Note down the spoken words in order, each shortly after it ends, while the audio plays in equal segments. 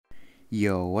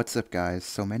Yo, what's up guys?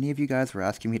 So many of you guys were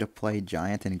asking me to play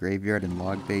Giant and Graveyard and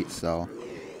LOGBAIT, so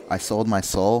I sold my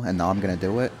soul and now I'm gonna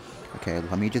do it. Okay,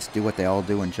 let me just do what they all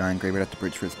do in Giant Graveyard at the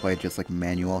bridge first play, just like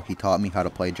Manuel. He taught me how to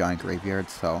play Giant Graveyard,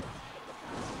 so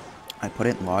I put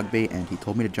it in LOGBAIT and he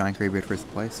told me to Giant Graveyard first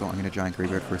play, so I'm gonna Giant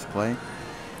Graveyard first play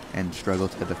and struggle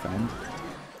to defend.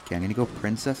 Okay, I'm gonna go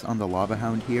Princess on the Lava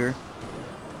Hound here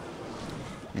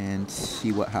and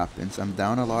see what happens. I'm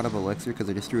down a lot of elixir because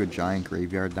I just threw a Giant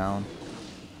Graveyard down.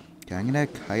 Okay, I'm gonna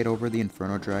kite over the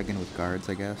Inferno Dragon with guards,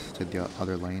 I guess, to the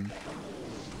other lane.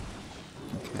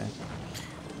 Okay.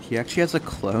 He actually has a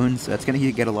clone, so that's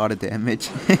gonna get a lot of damage.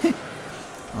 Okay,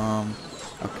 I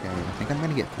think I'm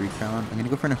gonna get 3 crown. I'm gonna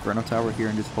go for an Inferno Tower here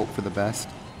and just hope for the best.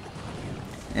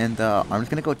 And I'm just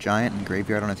gonna go Giant and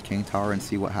Graveyard on his King Tower and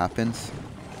see what happens.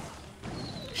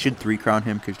 Should 3 crown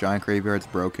him because Giant Graveyard's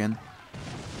broken.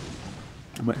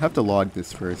 I might have to log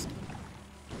this first.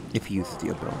 If he uses the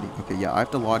ability. Okay, yeah, I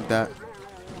have to log that.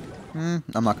 I'm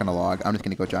not gonna log. I'm just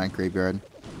gonna go Giant Graveyard.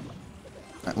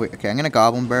 Wait, okay, I'm gonna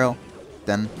Goblin Barrel.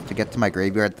 Then, to get to my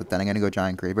Graveyard, but then I'm gonna go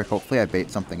Giant Graveyard. Hopefully I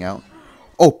bait something out.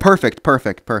 Oh, perfect,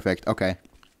 perfect, perfect. Okay.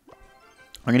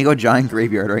 I'm gonna go Giant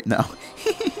Graveyard right now.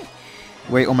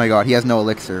 Wait, oh my god, he has no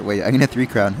elixir. Wait, I'm gonna 3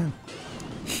 crown him.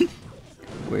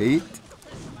 Wait.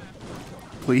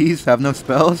 Please, have no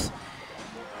spells.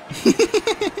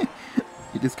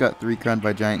 He just got 3 crowned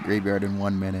by Giant Graveyard in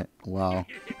 1 minute. Wow.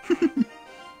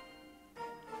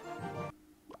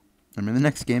 I'm in the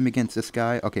next game against this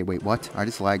guy. Okay, wait, what? I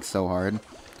just lagged so hard. I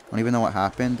don't even know what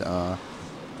happened.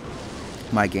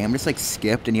 My game just like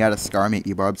skipped and he had a Skarmy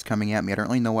E-Barbs coming at me. I don't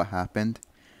really know what happened.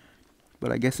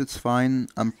 But I guess it's fine.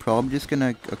 I'm probably just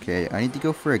gonna... Okay, I need to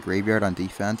go for a Graveyard on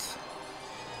defense.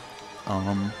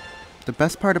 The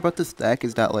best part about this deck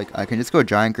is that, like, I can just go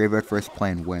Giant Graveyard first play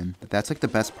and win. That's, like, the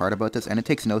best part about this, and it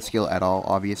takes no skill at all,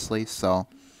 obviously, so...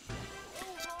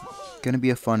 It's gonna be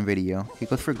a fun video. He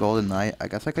goes for Golden Knight. I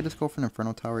guess I could just go for an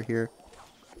Inferno Tower here.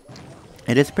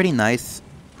 It is pretty nice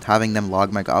having them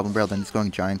log my Goblin Barrel, then just going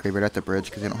Giant Graveyard at the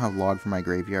bridge, because I don't have log for my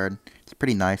Graveyard. It's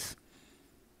pretty nice.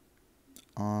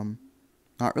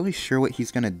 Not really sure what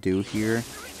he's gonna do here.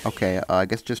 Okay, I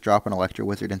guess just drop an Electro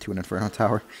Wizard into an Inferno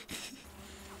Tower.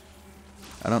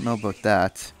 I don't know about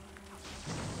that.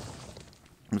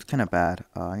 It's kind of bad.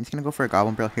 I'm just going to go for a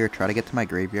Goblin Barrel here, try to get to my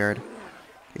Graveyard.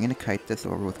 I'm going to kite this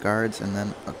over with guards, and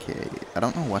then, okay, I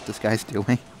don't know what this guy's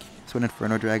doing. So an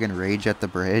Inferno Dragon Rage at the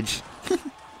bridge.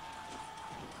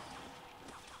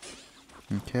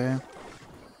 Okay. I'm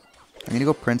going to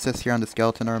go Princess here on the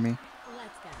Skeleton Army.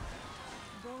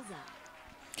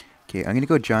 Okay, I'm going to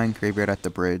go Giant Graveyard at the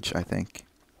bridge, I think.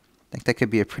 I think that could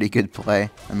be a pretty good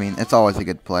play. I mean, it's always a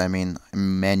good play. I mean,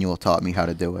 Manuel taught me how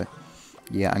to do it.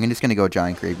 Yeah, I'm just going to go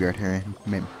Giant Graveyard here.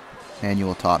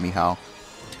 Manuel taught me how.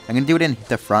 I'm going to do it in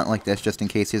the front like this, just in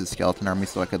case he has a Skeleton Army,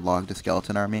 so I could log the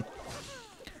Skeleton Army.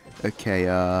 Okay,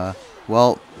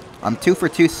 well, I'm 2 for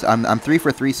 2. I'm 3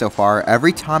 for 3 so far.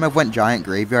 Every time I've went Giant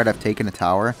Graveyard, I've taken a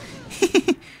tower.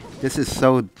 This is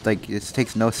so, like, this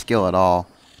takes no skill at all.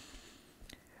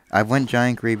 I've went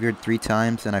Giant Graveyard 3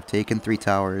 times, and I've taken 3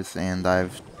 towers, and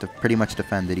I've pretty much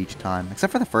defended each time.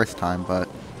 Except for the first time, but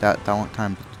that one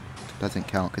time doesn't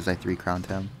count because I 3 crowned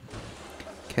him.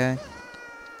 Okay.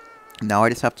 Now I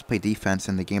just have to play defense,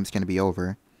 and the game's going to be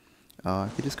over. I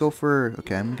could just go for...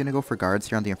 Okay, I'm going to go for guards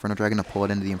here on the Inferno Dragon to pull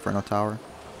it into the Inferno Tower.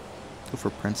 Go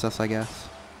for Princess, I guess.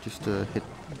 Just to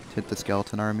hit the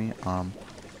Skeleton Army. I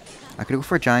could go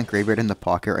for a Giant Graveyard in the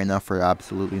pocket right now for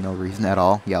absolutely no reason at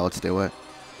all. Yeah, let's do it.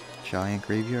 Giant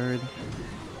Graveyard.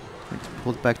 Let's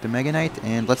pull it back to Mega Knight,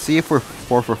 and let's see if we're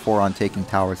 4 for 4 on taking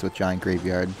towers with Giant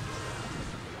Graveyard.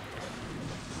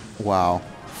 Wow.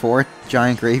 4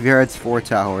 Giant Graveyards, 4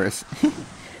 towers.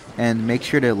 And make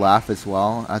sure to laugh as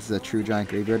well. As a true Giant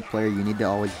Graveyard player, you need to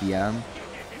always BM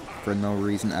for no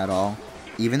reason at all.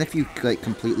 Even if you like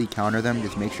completely counter them,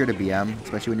 just make sure to BM,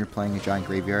 especially when you're playing a Giant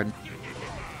Graveyard.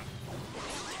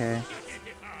 Okay.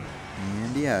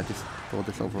 And yeah, just pull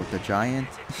this over with the Giant.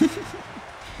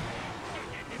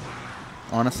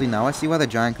 Honestly, now I see why the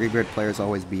Giant Graveyard players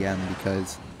always BM,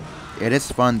 because it is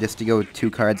fun just to go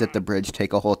 2 cards at the bridge,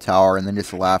 take a whole tower, and then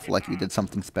just laugh like you did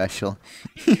something special.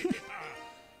 Okay,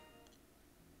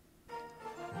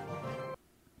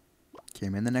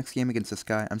 I'm in the next game against this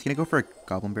guy. I'm just gonna go for a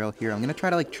Goblin Barrel here. I'm gonna try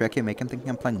to like trick him, make him think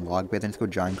I'm playing LOGBAIT, then just go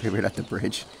Giant Graveyard at the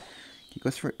bridge. He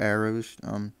goes for arrows.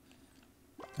 I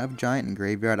have Giant and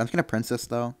Graveyard. I'm just gonna Princess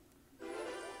though.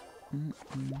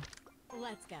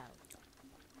 Let's go.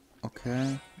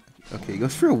 Okay. Okay, he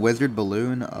goes for a Wizard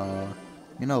Balloon,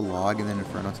 Log and then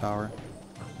Inferno Tower.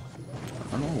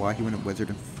 I don't know why he went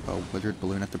Wizard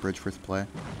Balloon at the bridge first play.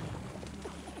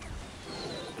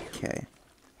 Okay.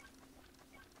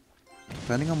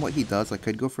 Depending on what he does, I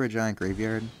could go for a giant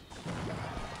graveyard.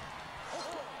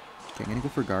 Okay, I'm gonna go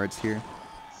for guards here.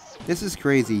 This is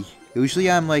crazy. Usually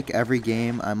I'm like, every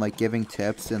game, I'm like giving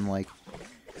tips and like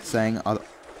saying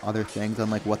other things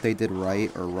on like what they did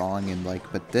right or wrong, and like,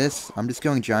 but this, I'm just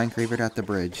going giant graveyard at the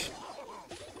bridge.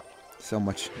 So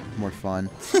much more fun.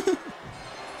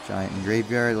 Giant and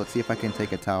graveyard. Let's see if I can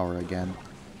take a tower again.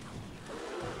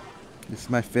 This is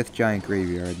my 5th giant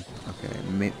graveyard.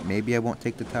 Okay, maybe I won't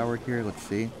take the tower here. Let's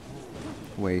see.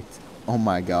 Wait. Oh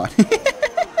my god.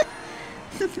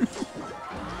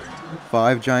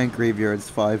 5 giant graveyards,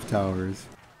 5 towers.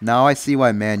 Now I see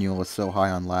why Manual is so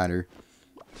high on ladder.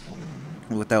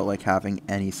 Without like having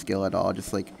any skill at all.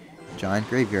 Just like, giant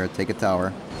graveyard, take a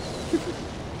tower.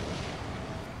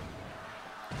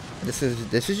 This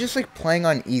is just like playing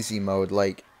on easy mode.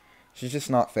 Like, it's just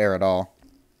not fair at all.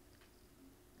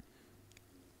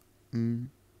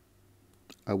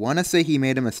 I want to say he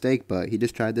made a mistake, but he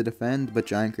just tried to defend, but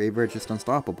giant graveyard is just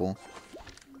unstoppable.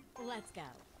 Let's go.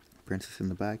 Princess in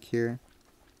the back here.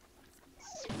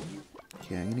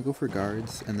 Okay, I'm gonna go for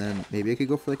guards, and then maybe I could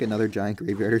go for like another giant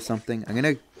graveyard or something. I'm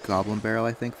gonna goblin barrel,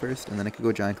 I think, first, and then I could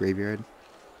go giant graveyard.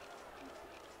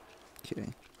 Okay.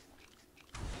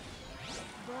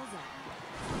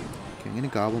 Okay, I'm gonna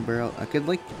goblin barrel. I could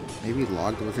like maybe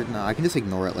log the wizard. No, I can just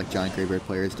ignore it like giant graveyard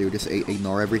players do. Just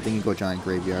ignore everything and go giant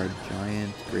graveyard.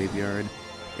 Giant graveyard.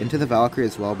 Into the Valkyrie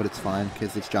as well, but it's fine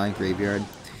because it's giant graveyard.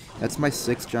 That's my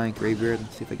 6th giant graveyard.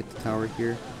 Let's see if I get the tower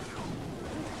here.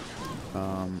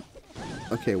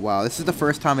 Okay, wow, this is the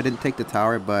first time I didn't take the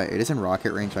tower, but it isn't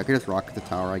rocket range, so I could just rocket the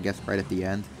tower, I guess, right at the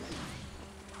end.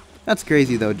 That's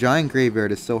crazy, though. Giant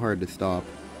graveyard is so hard to stop.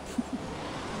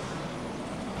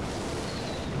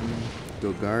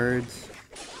 Go guards.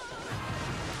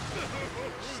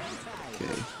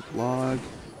 Okay, log.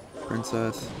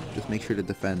 Princess. Just make sure to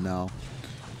defend now.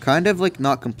 Kind of like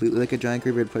not completely like a giant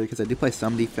graveyard player, because I do play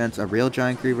some defense. A real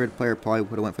giant graveyard player probably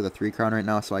would have went for the 3 crown right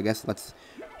now, so I guess let's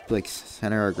like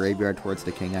center our graveyard towards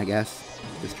the king, I guess.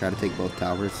 Just try to take both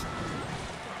towers.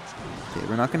 Okay,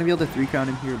 we're not going to be able to 3 crown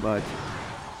him here, but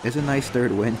it's a nice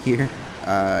 3rd win here.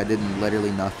 I did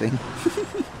literally nothing.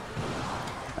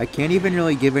 I can't even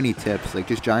really give any tips. Like,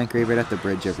 just giant graveyard at the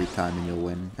bridge every time and you'll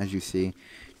win, as you see.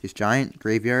 Just giant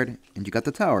graveyard and you got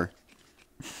the tower.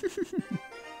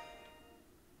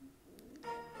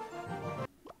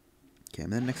 Okay,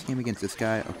 and then next game against this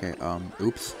guy. Okay,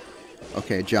 oops.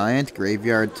 Okay, giant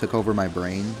graveyard took over my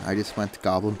brain. I just went to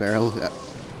goblin barrel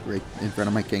right in front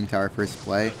of my king tower first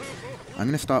play. I'm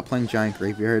gonna stop playing giant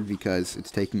graveyard because it's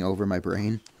taking over my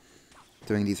brain.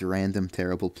 Doing these random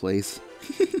terrible plays.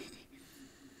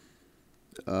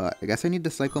 I guess I need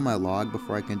to cycle my log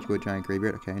before I can do a giant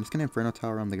graveyard. Okay, I'm just gonna Inferno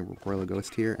Tower on the Royal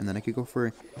Ghost here, and then I could go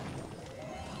for...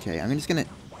 Okay, I'm just gonna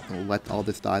let all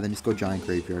this die, then just go giant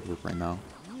graveyard work right now.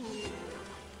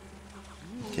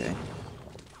 Okay.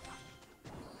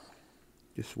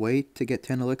 Just wait to get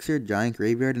 10 elixir, giant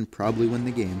graveyard, and probably win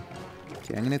the game.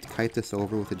 Okay, I'm gonna have to kite this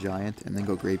over with a giant, and then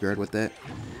go graveyard with it.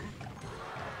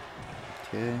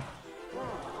 Okay.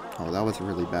 Oh, that was a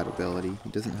really bad ability. He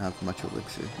doesn't have much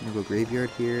elixir. I'm gonna go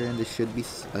graveyard here, and this should be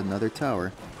another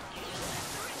tower.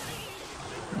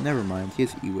 Never mind, he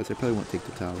has Ewis. I probably won't take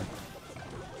the tower.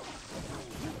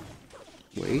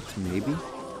 Wait, maybe?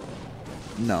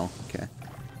 No, okay.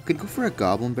 Could go for a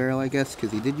goblin barrel, I guess,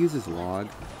 because he did use his log.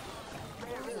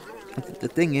 The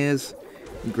thing is,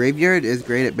 graveyard is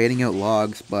great at baiting out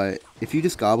logs, but if you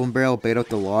just goblin barrel, bait out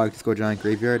the log, just go giant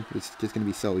graveyard, it's just gonna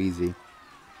be so easy.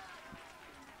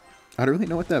 I don't really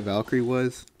know what that Valkyrie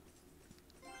was,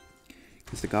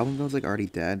 because the goblin barrel's like already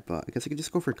dead, but I guess I could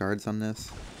just go for guards on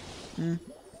this. Go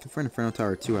for an Inferno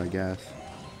Tower too, I guess.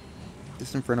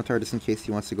 Just Inferno Tower just in case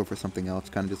he wants to go for something else,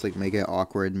 kind of just like make it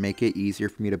awkward, make it easier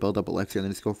for me to build up elixir, and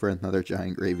then just go for another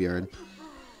giant graveyard.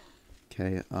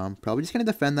 Okay, probably just gonna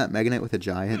defend that Mega Knight with a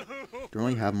giant. Don't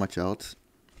really have much else.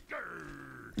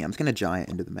 Yeah, I'm just gonna giant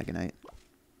into the Mega Knight.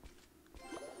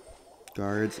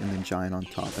 Guards, and then giant on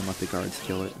top, and let the guards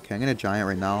kill it. Okay, I'm gonna giant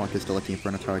right now, just to let the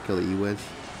Inferno Tower kill the Ewiz.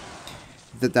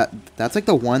 That's like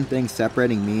the one thing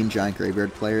separating me and giant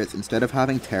graveyard players. Instead of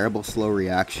having terrible slow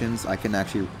reactions, I can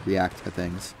actually react to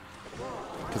things.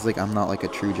 Because, like, I'm not like a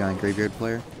true giant graveyard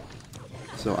player.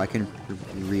 So I can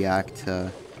react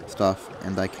to stuff,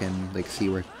 and I can, like, see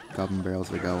where goblin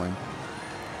barrels are going.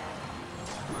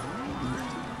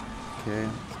 Okay,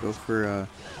 let's go for,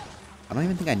 I don't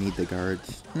even think I need the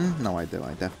guards. No, I do.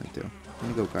 I definitely do.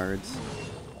 I'm gonna go guards.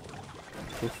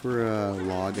 Go for a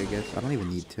log, I guess. I don't even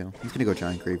need to. I'm just gonna go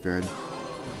giant graveyard.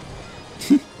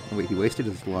 Wait, he wasted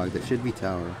his log. That should be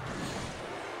tower.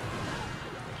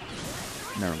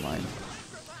 Never mind.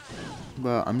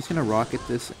 But I'm just gonna rocket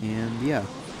this, and yeah.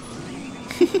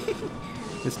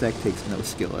 This deck takes no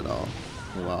skill at all.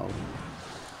 Wow.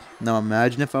 Now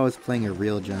imagine if I was playing a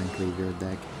real Giant Graveyard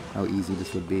deck. How easy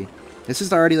this would be. This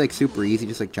is already like super easy,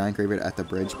 just like Giant Graveyard at the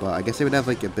bridge, but I guess it would have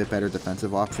like a bit better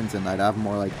defensive options, and I'd have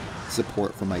more like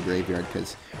support for my graveyard,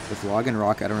 because with Log and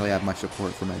Rock I don't really have much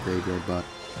support for my graveyard. But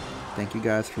thank you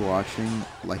guys for watching.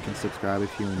 Like and subscribe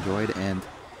if you enjoyed, and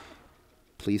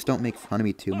please don't make fun of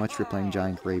me too much for playing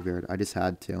Giant Graveyard. I just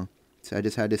had to. So I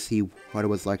just had to see what it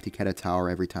was like to get a tower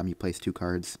every time you place 2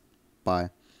 cards. Bye.